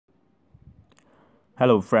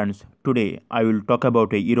Hello friends, today I will talk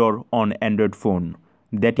about a error on Android phone.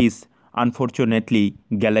 That is, unfortunately,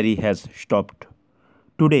 gallery has stopped.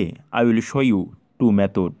 Today I will show you two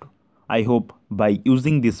methods. I hope by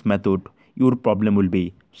using this method your problem will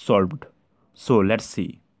be solved. So let's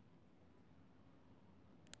see.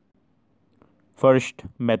 First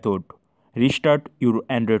method, restart your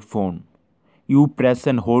Android phone. You press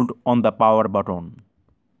and hold on the power button.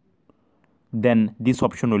 Then this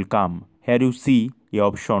option will come. Here you see a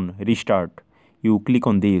option restart. You click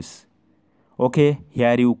on this. Okay,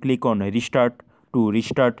 here you click on restart to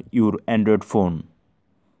restart your Android phone.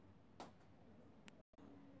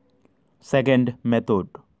 Second method,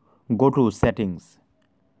 go to settings.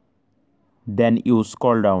 Then you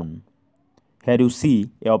scroll down. Here you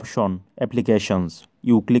see a option applications.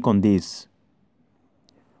 You click on this.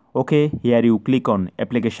 Okay, here you click on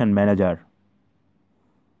application manager.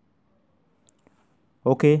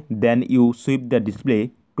 Okay, then you sweep the display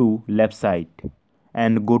to left side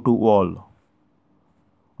and go to all.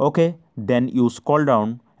 Okay, then you scroll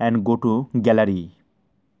down and go to gallery.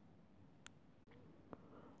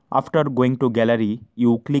 After going to gallery,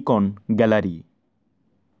 you click on gallery.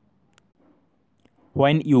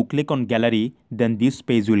 When you click on gallery, then this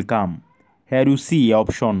page will come. Here you see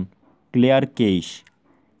option clear cache.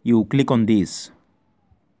 You click on this.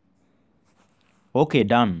 Okay,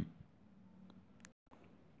 done.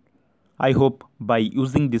 I hope by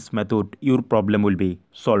using this method your problem will be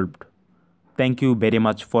solved. Thank you very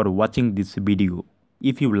much for watching this video.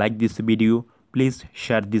 If you like this video, please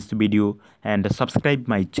share this video and subscribe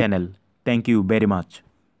my channel. Thank you very much.